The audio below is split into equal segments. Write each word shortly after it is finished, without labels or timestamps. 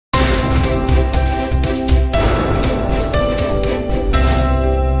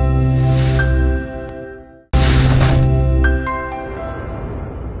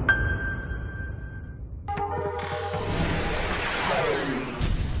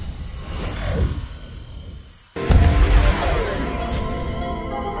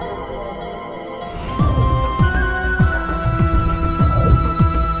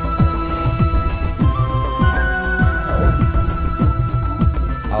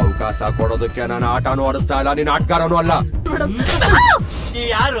ಅವಕಾಶ ಕೊಡೋದಕ್ಕೆ ನಾನು ಆಟನೂ ಆಡಿಸ್ತಾ ಇಲ್ಲ, ನೀನ್ ಆಟಗಾರನೂ ಅಲ್ಲ. ನೀವ್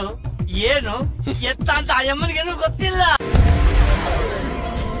ಯಾರು ಏನು ಎತ್ತ ಅಂತ ಆ ಅಮ್ಮನಿಗೇನು ಗೊತ್ತಿಲ್ಲ.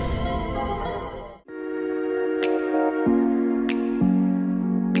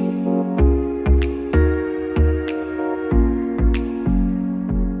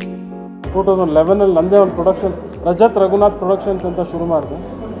 ನಂದೇ ಒಂದು ಪ್ರೊಡಕ್ಷನ್ ರಜತ್ ರಘುನಾಥ್ ಪ್ರೊಡಕ್ಷನ್ಸ್ ಅಂತ ಶುರು ಮಾಡಿದೆ.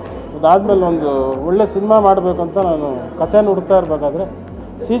 ಅದಾದಮೇಲೆ ಒಂದು ಒಳ್ಳೆ ಸಿನಿಮಾ ಮಾಡಬೇಕು ಅಂತ ನಾನು ಕಥೆನ ಹುಡುಕ್ತಾ ಇರಬೇಕಾದ್ರೆ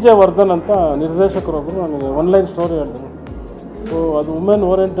CJ ವರ್ಧನ್ ಅಂತ ನಿರ್ದೇಶಕರೊಬ್ಬರು ನನಗೆ ಒನ್ಲೈನ್ ಸ್ಟೋರಿ ಹೇಳಿದ್ರು. ಸೊ ಅದು ವುಮೆನ್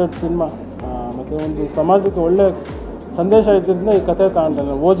ಓರಿಯೆಂಟೆಡ್ ಸಿನಿಮಾ ಮತ್ತು ಒಂದು ಸಮಾಜಕ್ಕೆ ಒಳ್ಳೆ ಸಂದೇಶ ಇದ್ದಿದ್ದರಿಂದ ಈ ಕಥೆ ತಗೊಂಡೆ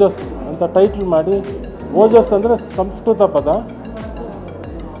ನಾನು. ಓಜಸ್ ಅಂತ ಟೈಟ್ಲ್ ಮಾಡಿ, ಓಜಸ್ ಅಂದರೆ ಸಂಸ್ಕೃತ ಪದ,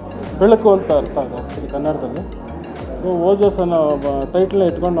 ಬೆಳಕು ಅಂತ ಅರ್ಥ ಅದು ಆ್ಯಕ್ಚುಲಿ ಕನ್ನಡದಲ್ಲಿ. ಸೊ ಓಜಸ್ ಅನ್ನೋ ಟೈಟ್ಲನ್ನ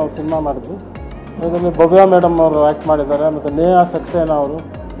ಇಟ್ಕೊಂಡು ನಾವು ಸಿನಿಮಾ ಮಾಡಿದ್ವಿ. ಅದರಲ್ಲಿ ಭವ್ಯ ಮೇಡಮ್ ಅವರು ಆ್ಯಕ್ಟ್ ಮಾಡಿದ್ದಾರೆ, ಮತ್ತು ನೇಹಾ ಸಕ್ಸೇನಾ ಅವರು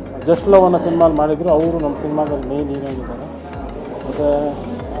ಜಸ್ಟ್ ಲವ್ ಅನ್ನೋ ಸಿನಿಮಾಲಿ ಮಾಡಿದರು, ಅವರು ನಮ್ಮ ಸಿನಿಮಾದಲ್ಲಿ ಮೇಯ್ನ್ ಹೀರೋಯಿನ್ ಇದ್ದಾರೆ. ಮತ್ತು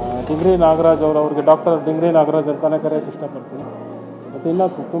ಡಿಂಗ್ರಿ ನಾಗರಾಜ್ ಅವ್ರಿಗೆ ಡಾಕ್ಟರ್ ಡಿಂಗ್ರಿ ನಾಗರಾಜ್ ಅಂತಲೇ ಕರೆಯೋಕ್ಕೆ ಇಷ್ಟಪಡ್ತೀನಿ. ಮತ್ತು ಇನ್ನೂ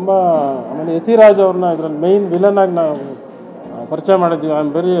ತುಂಬ ಆಮೇಲೆ ಯತಿರಾಜ್ ಅವ್ರನ್ನ ಇದರಲ್ಲಿ ಮೇಯ್ನ್ ವಿಲನ್ನಾಗಿ ನಾವು ಪರಿಚಯ ಮಾಡಿದ್ದೀವಿ. I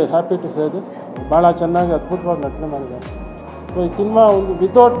am very happy to say this. ಭಾಳ ಚೆನ್ನಾಗಿ ಅದ್ಭುತವಾಗಿ ನಟನೆ ಮಾಡಿದ್ದಾರೆ. ಸೊ ಈ ಸಿನಿಮಾ ಒಂದು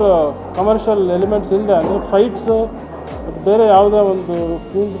ವಿತೌಟ್ ಕಮರ್ಷಿಯಲ್ ಎಲಿಮೆಂಟ್ಸ್ ಇಲ್ಲದೆ, ಅಂದರೆ ಫೈಟ್ಸು ಮತ್ತು ಬೇರೆ ಯಾವುದೇ ಒಂದು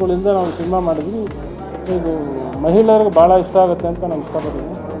ಸೀನ್ಸ್ಗಳಿಲ್ಲದೆ ನಾವು ಸಿನಿಮಾ ಮಾಡಿದ್ವಿ. ಸೊ ಇದು ಮಹಿಳೆಯರಿಗೆ ಭಾಳ ಇಷ್ಟ ಆಗುತ್ತೆ ಅಂತ ನಾನು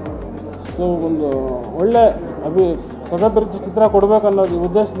ಇಷ್ಟಪಡ್ತೀನಿ. ಸೊ ಒಂದು ಒಳ್ಳೆ ಸದಭಿರುಚಿ ಚಿತ್ರ ಕೊಡಬೇಕು ಅನ್ನೋದು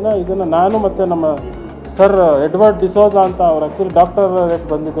ಉದ್ದೇಶದಿಂದ ಇದನ್ನು ನಾನು ಮತ್ತು ನಮ್ಮ ಸರ್ ಎಡ್ವರ್ಡ್ ಡಿಸೋಜಾ ಅಂತ ಅವ್ರು ಆ್ಯಕ್ಚುಲಿ ಡಾಕ್ಟರ್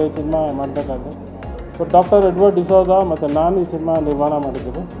ಬಂದಿದ್ದೆ ಈ ಸಿನಿಮಾ ಮಾಡಬೇಕಾದ್ರೆ. ಸೊ ಡಾಕ್ಟರ್ ಎಡ್ವರ್ಡ್ ಡಿಸೋಜಾ ಮತ್ತು ನಾನು ಈ ಸಿನಿಮಾ ನಿರ್ಮಾಣ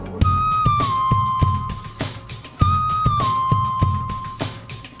ಮಾಡಿದ್ದೀವಿ.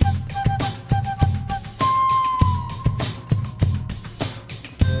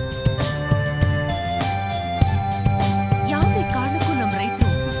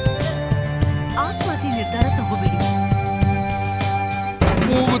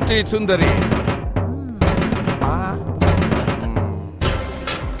 ಸುಂದರಿ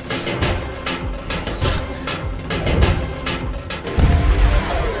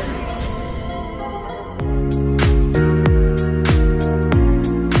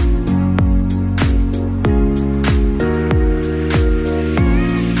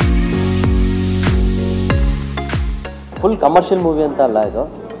ಫುಲ್ ಕಮರ್ಷಿಯಲ್ ಮೂವಿ ಅಂತ ಅಲ್ಲ ಇದು.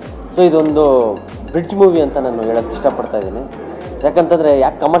 ಸೊ ಇದೊಂದು ಬ್ರಿಡ್ಜ್ ಮೂವಿ ಅಂತ ನಾನು ಹೇಳೋಕ್ಕೆ ಇಷ್ಟಪಡ್ತಾ ಇದ್ದೀನಿ. ಯಾಕಂತಂದರೆ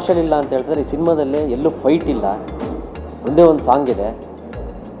ಯಾಕೆ ಕಮರ್ಷಿಯಲ್ ಇಲ್ಲ ಅಂತ ಹೇಳ್ತಾರೆ, ಈ ಸಿನಿಮಾದಲ್ಲಿ ಎಲ್ಲೂ ಫೈಟ್ ಇಲ್ಲ, ಒಂದೇ ಒಂದು ಸಾಂಗ್ ಇದೆ.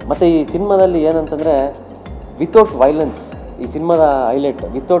 ಮತ್ತು ಈ ಸಿನಿಮಾದಲ್ಲಿ ಏನಂತಂದರೆ ವಿತೌಟ್ ವೈಲೆನ್ಸ್, ಈ ಸಿನಿಮಾದ ಹೈಲೈಟ್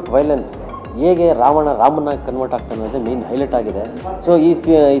ವಿತೌಟ್ ವೈಲೆನ್ಸ್, ಹೇಗೆ ರಾಮನಾಗಿ ಕನ್ವರ್ಟ್ ಆಗ್ತಾನೆ ಅನ್ನೋದೇ ಮೇನ್ ಹೈಲೈಟ್ ಆಗಿದೆ. ಸೊ ಈ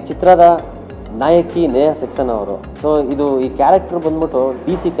ಚಿತ್ರದ ನಾಯಕಿ ನೇಹಾ ಸಕ್ಸೇನಾ ಅವರು. ಸೊ ಈ ಕ್ಯಾರೆಕ್ಟರ್ ಬಂದ್ಬಿಟ್ಟು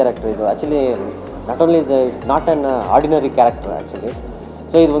DC ಕ್ಯಾರೆಕ್ಟರ್. ಇದು actually not only it's not an ordinary character actually.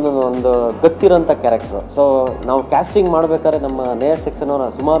 So ಇದು ಒಂದು ಗೊತ್ತಿರೋಂಥ ಕ್ಯಾರೆಕ್ಟ್ರು. ಸೊ ನಾವು ಕ್ಯಾಸ್ಟಿಂಗ್ ಮಾಡಬೇಕಾದ್ರೆ ನಮ್ಮ ನೇಹಾ ಸಕ್ಸೇನಾ ಅವರ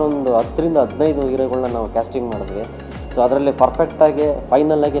ಸುಮಾರು ಒಂದು 10 ರಿಂದ 15 ಹೀರೋಗಳನ್ನ ನಾವು ಕ್ಯಾಸ್ಟಿಂಗ್ ಮಾಡಿದ್ವಿ. ಸೊ ಅದರಲ್ಲಿ ಪರ್ಫೆಕ್ಟಾಗಿ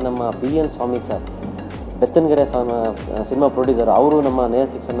ಫೈನಲ್ಲಾಗಿ ನಮ್ಮ BN ಸ್ವಾಮಿ ಸರ್, ಬೆತ್ತನಗೆರೆ ಸಿನಿಮಾ ಪ್ರೊಡ್ಯೂಸರ್, ಅವರು ನಮ್ಮ ನೇಹಾ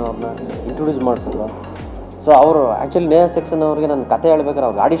ಸಕ್ಸೇನಾ ಅವ್ರನ್ನ ಇಂಟ್ರೊಡ್ಯೂಸ್ ಮಾಡಿಸಿದ್ರು. ಸೊ ಅವರು ಆ್ಯಕ್ಚುಲಿ ನೇಹಾ ಸಕ್ಸೇನಾ ಅವ್ರಿಗೆ ನಾನು ಕತೆ ಹೇಳ್ಬೇಕಾದ್ರೆ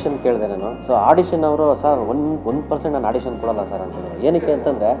ಅವ್ರಿಗೆ ಆಡಿಷನ್ ಕೇಳಿದೆ ನಾನು. ಸೊ ಆಡಿಷನ್ ಅವರು ಸರ್ 1% ನಾನು ಆಡಿಷನ್ ಕೊಡೋಲ್ಲ ಸರ್ ಅಂತಂದರು. ಏನಕ್ಕೆ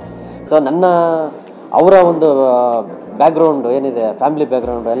ಅಂತಂದರೆ ಸೊ ಅವರ ಒಂದು ಬ್ಯಾಕ್ಗ್ರೌಂಡು ಏನಿದೆ, ಫ್ಯಾಮಿಲಿ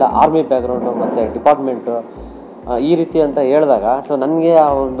ಬ್ಯಾಕ್ಗ್ರೌಂಡು ಎಲ್ಲ ಆರ್ಮಿ ಬ್ಯಾಕ್ಗ್ರೌಂಡು ಮತ್ತು ಡಿಪಾರ್ಟ್ಮೆಂಟು ಈ ರೀತಿ ಅಂತ ಹೇಳಿದಾಗ, ಸೊ ನನಗೆ ಆ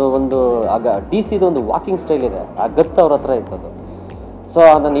ಒಂದು ಆಗ DCದು ಒಂದು ವಾಕಿಂಗ್ ಸ್ಟೈಲ್ ಇದೆ, ಆ ಗತ್ತು ಅವ್ರ ಹತ್ರ ಇತ್ತದು. ಸೊ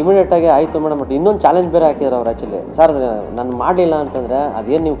ನಾನು ಇಮಿಡಿಯೇಟಾಗಿ ಆಯಿತು ಮೇಡಮ್, ಬಟ್ ಇನ್ನೊಂದು ಚಾಲೆಂಜ್ ಬೇರೆ ಹಾಕಿದ್ರು ಅವ್ರು ಆ್ಯಕ್ಚುಲಿ. ಸರ್ ನಾನು ಮಾಡಲಿಲ್ಲ ಅಂತಂದರೆ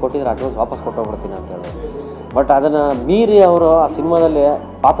ಅದೇನು ನೀವು ಕೊಟ್ಟಿದ್ರೆ ಅಡ್ವಾನ್ಸ್ ವಾಪಸ್ ಕೊಟ್ಟೋಗ್ಬಿಡ್ತೀನಿ ಅಂತ ಹೇಳಿದ್ರು. ಬಟ್ ಅದನ್ನು ಮೀರಿ ಅವರು ಆ ಸಿನಿಮಾದಲ್ಲಿ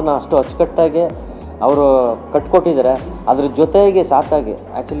ಪಾತ್ರನ ಅಷ್ಟು ಅಚ್ಚುಕಟ್ಟಾಗಿ ಅವರು ಕಟ್ಕೊಟ್ಟಿದ್ದಾರೆ. ಅದ್ರ ಜೊತೆಗೆ ಸಾಕಾಗಿ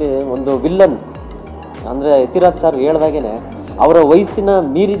ಆ್ಯಕ್ಚುಲಿ ಒಂದು ವಿಲ್ಲನ್ ಅಂದರೆ ಯತಿರಾಜ್ ಸರ್ ಹೇಳ್ದಾಗೇ ಅವರ ವಯಸ್ಸಿನ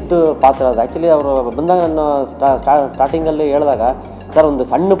ಮೀರಿದ್ದು ಪಾತ್ರ ಅದು. ಆ್ಯಕ್ಚುಲಿ ಅವರು ಬಂದಾಗ ನಾನು ಸ್ಟಾರ್ಟಿಂಗಲ್ಲಿ ಹೇಳಿದಾಗ ಸರ್ ಒಂದು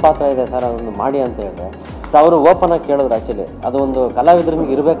ಸಣ್ಣ ಪಾತ್ರ ಇದೆ ಸರ್ ಅದೊಂದು ಮಾಡಿ ಅಂತ ಹೇಳಿದೆ. ಸೊ ಅವರು ಓಪನ್ ಆಗಿ ಕೇಳಿದ್ರು. ಆ್ಯಕ್ಚುಲಿ ಅದು ಒಂದು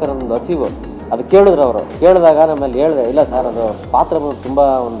ಕಲಾವಿದ್ರಿಗೆ ಇರಬೇಕಾದ್ರೆ ಒಂದು ಹಸಿವು ಅದು ಕೇಳಿದ್ರು. ಅವರು ಕೇಳಿದಾಗ ನಮ್ಮಲ್ಲಿ ಹೇಳಿದೆ, ಇಲ್ಲ ಸರ್ ಅದು ಪಾತ್ರ ತುಂಬ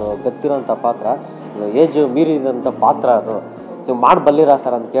ಒಂದು ಗೊತ್ತಿರೋಂಥ ಪಾತ್ರ, ಏಜ್ ಮೀರಿದಂಥ ಪಾತ್ರ ಅದು, ಸೊ ಮಾಡಬಲ್ಲಿರಾ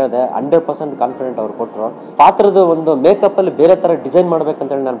ಸರ್ ಅಂತ ಕೇಳಿದೆ. 100% ಕಾನ್ಫಿಡೆಂಟ್ ಅವ್ರು ಕೊಟ್ಟರು. ಪಾತ್ರದ ಒಂದು ಮೇಕಪ್ಪಲ್ಲಿ ಬೇರೆ ಥರ ಡಿಸೈನ್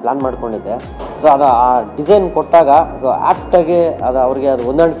ಮಾಡ್ಬೇಕಂತೇಳಿ ನಾನು ಪ್ಲ್ಯಾನ್ ಮಾಡ್ಕೊಂಡಿದ್ದೆ. ಸೊ ಅದು ಆ ಡಿಸೈನ್ ಕೊಟ್ಟಾಗ ಸೊ ಆ್ಯಕ್ಟಾಗಿ ಅವ್ರಿಗೆ ಅದು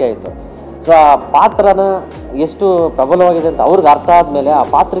ಹೊಂದಾಣಿಕೆ ಆಯಿತು. ಸೊ ಆ ಪಾತ್ರನ ಎಷ್ಟು ಪ್ರಬಲವಾಗಿದೆ ಅಂತ ಅವ್ರಿಗೆ ಅರ್ಥ ಆದಮೇಲೆ ಆ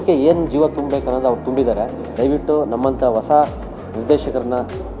ಪಾತ್ರಕ್ಕೆ ಏನು ಜೀವ ತುಂಬಬೇಕು ಅನ್ನೋದು ಅವ್ರು ತುಂಬಿದ್ದಾರೆ. ದಯವಿಟ್ಟು ನಮ್ಮಂಥ ಹೊಸ ನಿರ್ದೇಶಕರನ್ನ,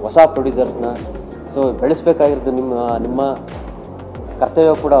 ಹೊಸ ಪ್ರೊಡ್ಯೂಸರ್ಸ್ನ ಸೊ ಬೆಳೆಸಬೇಕಾಗಿರೋದು ನಿಮ್ಮ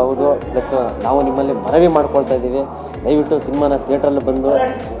ಕರ್ತವ್ಯ ಕೂಡ ಹೌದು. ಪ್ಲಸ್ ನಾವು ನಿಮ್ಮಲ್ಲಿ ಮನವಿ ಮಾಡ್ಕೊಳ್ತಾ ಇದ್ದೀವಿ, ದಯವಿಟ್ಟು ಸಿನಿಮಾನ ಥಿಯೇಟ್ರಲ್ಲಿ ಬಂದು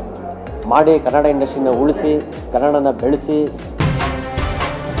ಮಾಡಿ ಕನ್ನಡ ಇಂಡಸ್ಟ್ರಿನ ಉಳಿಸಿ, ಕನ್ನಡನ ಬೆಳೆಸಿ.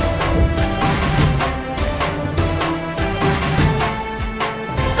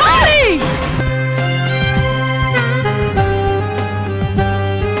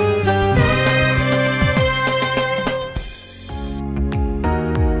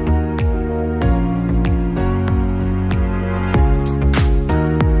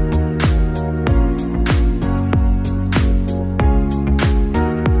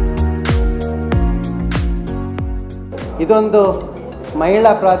 ಇದೊಂದು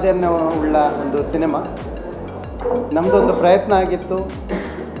ಮಹಿಳಾ ಪ್ರಾಧಾನ್ಯವುಳ್ಳ ಒಂದು ಸಿನಿಮಾ. ನಮ್ಮದೊಂದು ಪ್ರಯತ್ನ ಆಗಿತ್ತು,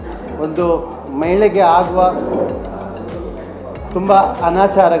 ಒಂದು ಮಹಿಳೆಗೆ ಆಗುವ ತುಂಬ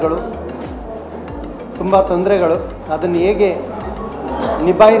ಅನಾಚಾರಗಳು, ತುಂಬ ತೊಂದರೆಗಳು, ಅದನ್ನು ಹೇಗೆ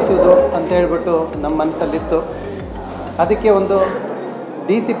ನಿಭಾಯಿಸುವುದು ಅಂತ ಹೇಳ್ಬಿಟ್ಟು ನಮ್ಮ ಮನಸ್ಸಲ್ಲಿತ್ತು. ಅದಕ್ಕೆ ಒಂದು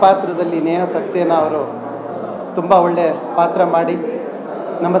DC ಪಾತ್ರದಲ್ಲಿ ನೇಹಾ ಸಕ್ಸೇನಾ ಅವರು ತುಂಬ ಒಳ್ಳೆಯ ಪಾತ್ರ ಮಾಡಿ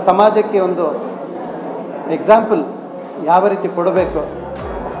ನಮ್ಮ ಸಮಾಜಕ್ಕೆ ಒಂದು ಎಕ್ಸಾಂಪಲ್ ಯಾವ ರೀತಿ ಕೊಡಬೇಕು,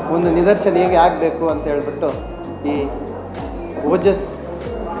 ಒಂದು ನಿದರ್ಶನ ಹೇಗೆ ಆಗಬೇಕು ಅಂತ ಹೇಳ್ಬಿಟ್ಟು ಈ ಓಜಸ್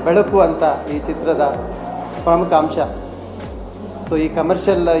ಬೆಳಕು ಅಂತ ಈ ಚಿತ್ರದ ಪ್ರಮುಖ ಅಂಶ. ಸೊ ಈ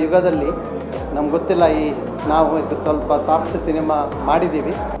ಕಮರ್ಷಿಯಲ್ ಯುಗದಲ್ಲಿ ನಮ್ಗೆ ಗೊತ್ತಿಲ್ಲ, ನಾವು ಇದು ಸ್ವಲ್ಪ ಸಾಫ್ಟ್ ಸಿನಿಮಾ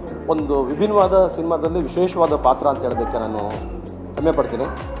ಮಾಡಿದ್ದೀವಿ. ಒಂದು ವಿಭಿನ್ನವಾದ ಸಿನಿಮಾದಲ್ಲಿ ವಿಶೇಷವಾದ ಪಾತ್ರ ಅಂತ ಹೇಳೋದಕ್ಕೆ ನಾನು ಹೆಮ್ಮೆ ಪಡ್ತೀನಿ.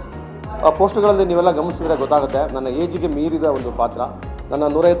 ಆ ಪೋಸ್ಟ್ಗಳಲ್ಲಿ ನೀವೆಲ್ಲ ಗಮನಿಸಿದ್ರೆ ಗೊತ್ತಾಗುತ್ತೆ, ನನ್ನ ಏಜಿಗೆ ಮೀರಿದ ಒಂದು ಪಾತ್ರ, ನನ್ನ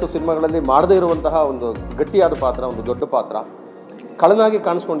 150 ಸಿನಿಮಾಗಳಲ್ಲಿ ಮಾಡದೇ ಇರುವಂತಹ ಒಂದು ಗಟ್ಟಿಯಾದ ಪಾತ್ರ, ಒಂದು ದೊಡ್ಡ ಪಾತ್ರ. ಕಳನಾಗಿ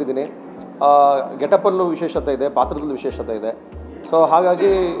ಕಾಣಿಸ್ಕೊಂಡಿದ್ದೀನಿ. ಗೆಟಪಲ್ಲೂ ವಿಶೇಷತೆ ಇದೆ, ಪಾತ್ರದಲ್ಲೂ ವಿಶೇಷತೆ ಇದೆ. ಸೊ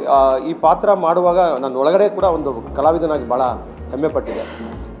ಹಾಗಾಗಿ ಈ ಪಾತ್ರ ಮಾಡುವಾಗ ನನ್ನ ಒಳಗಡೆ ಕೂಡ ಒಂದು ಕಲಾವಿದನಾಗಿ ಭಾಳ ಹೆಮ್ಮೆ ಪಟ್ಟಿದೆ.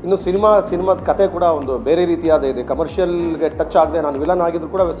 ಇನ್ನು ಸಿನಿಮಾದ ಕತೆ ಕೂಡ ಒಂದು ಬೇರೆ ರೀತಿಯಾದ ಇದೆ. ಕಮರ್ಷಿಯಲ್ಗೆ ಟಚ್ ಆಗದೆ ನಾನು ವಿಲನ್ ಆಗಿದ್ರು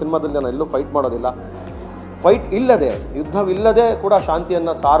ಕೂಡ ಸಿನಿಮಾದಲ್ಲಿ ನಾನು ಎಲ್ಲೂ ಫೈಟ್ ಮಾಡೋದಿಲ್ಲ. ಫೈಟ್ ಇಲ್ಲದೆ, ಯುದ್ಧವಿಲ್ಲದೆ ಕೂಡ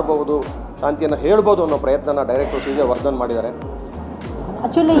ಶಾಂತಿಯನ್ನು ಸಾರಬಹುದು, ಶಾಂತಿಯನ್ನು ಹೇಳ್ಬೋದು ಅನ್ನೋ ಪ್ರಯತ್ನನ ಡೈರೆಕ್ಟರ್ CJ ವರ್ಧನ್ ಮಾಡಿದ್ದಾರೆ.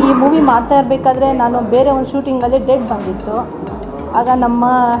 ಆ್ಯಕ್ಚುಲಿ ಈ ಮೂವಿ ಮಾಡ್ತಾ ಇರಬೇಕಾದ್ರೆ ನಾನು ಬೇರೆ ಒಂದು ಶೂಟಿಂಗಲ್ಲಿ ಡೇಟ್ ಬಂದಿತ್ತು. ಆಗ ನಮ್ಮ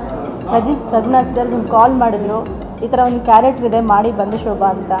ರಘುನಾಥ್ ಸರ್ ಒಂದು ಕಾಲ್ ಮಾಡಿದ್ರು, ಈ ಥರ ಒಂದು ಕ್ಯಾರೆಕ್ಟ್ರ್ ಇದೆ ಮಾಡಿ ಬಂದು ಶೋಭಾ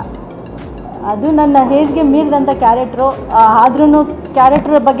ಅಂತ. ಅದು ನನ್ನ ಏಜ್ಗೆ ಮೀರಿದಂಥ ಕ್ಯಾರೆಕ್ಟ್ರು. ಆದ್ರೂ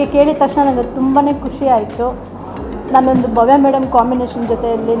ಕ್ಯಾರೆಕ್ಟ್ರ್ ಬಗ್ಗೆ ಕೇಳಿದ ತಕ್ಷಣ ನನಗೆ ತುಂಬಾ ಖುಷಿ ಆಯಿತು. ನಾನೊಂದು ಭವ್ಯ ಮೇಡಮ್ ಕಾಂಬಿನೇಷನ್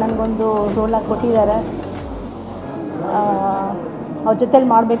ಜೊತೆಯಲ್ಲಿ ನನಗೊಂದು ರೋಲಾಗಿ ಕೊಟ್ಟಿದ್ದಾರೆ. ಅವ್ರ ಜೊತೆಲಿ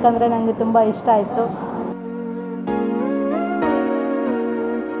ಮಾಡಬೇಕಂದ್ರೆ ನನಗೆ ತುಂಬ ಇಷ್ಟ ಆಯಿತು.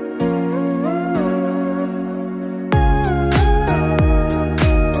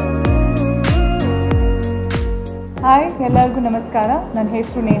 ಹಾಯ್, ಎಲ್ಲರಿಗೂ ನಮಸ್ಕಾರ. ನನ್ನ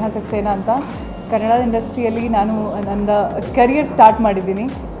ಹೆಸರು ನೇಹಾ ಸಕ್ಸೇನಾ ಅಂತ. ಕನ್ನಡ ಇಂಡಸ್ಟ್ರಿಯಲ್ಲಿ ನಾನು ನನ್ನ ಕರಿಯರ್ ಸ್ಟಾರ್ಟ್ ಮಾಡಿದ್ದೀನಿ.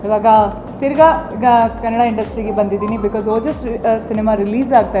 ಇವಾಗ ತಿರ್ಗಾ ಕನ್ನಡ ಇಂಡಸ್ಟ್ರಿಗೆ ಬಂದಿದ್ದೀನಿ ಬಿಕಾಸ್ ಓಜಸ್ ಸಿನಿಮಾ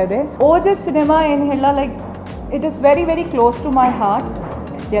ರಿಲೀಸ್ ಆಗ್ತಾ ಇದೆ. ಓಜಸ್ ಸಿನಿಮಾ ಏನು ಹೇಳ, like it is very very close to my heart.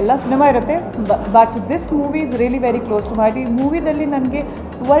 ಎಲ್ಲ ಸಿನಿಮಾ ಇರುತ್ತೆ, but this movie is really very close to my heart. ಈ ಮೂವಿದಲ್ಲಿ ನನಗೆ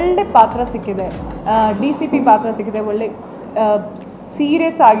ಒಳ್ಳೆ ಪಾತ್ರ ಸಿಕ್ಕಿದೆ, DCP ಪಾತ್ರ ಸಿಕ್ಕಿದೆ. ಒಳ್ಳೆ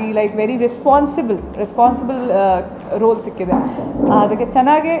ಸೀರಿಯಸ್ ಆಗಿ, ಲೈಕ್ ವೆರಿ ರೆಸ್ಪಾನ್ಸಿಬಲ್ ರೋಲ್ ಸಿಕ್ಕಿದೆ. ಅದಕ್ಕೆ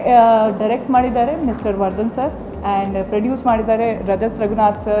ಚೆನ್ನಾಗಿ ಡೈರೆಕ್ಟ್ ಮಾಡಿದ್ದಾರೆ mister Vardhan sir, and produce ಮಾಡಿದ್ದಾರೆ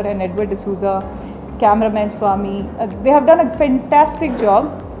Raghunath sir and Edward ಡಿಸೂಜಾ, cameraman Swami. They have done a fantastic job.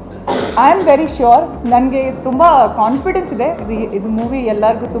 I am very sure, ನನಗೆ ತುಂಬ ಕಾನ್ಫಿಡೆನ್ಸ್ ಇದೆ ಇದು ಮೂವಿ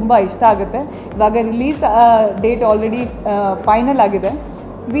ಎಲ್ಲರಿಗೂ ತುಂಬ ಇಷ್ಟ ಆಗುತ್ತೆ. ಇವಾಗ ರಿಲೀಸ್ ಡೇಟ್ ಆಲ್ರೆಡಿ ಫೈನಲ್ ಆಗಿದೆ.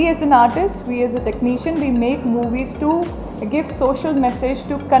 We as an artist, we as a technician, we make movies to give social message,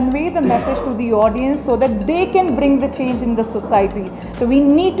 to convey the message to the audience so that they can bring the change in the society. So we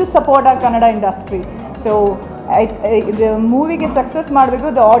need to support our Kannada industry. So the movie ge success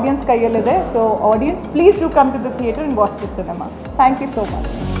madbeku, the audience kaiyallide. So audience, please do come to the theatre and watch the cinema. Thank you so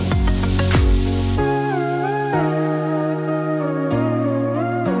much.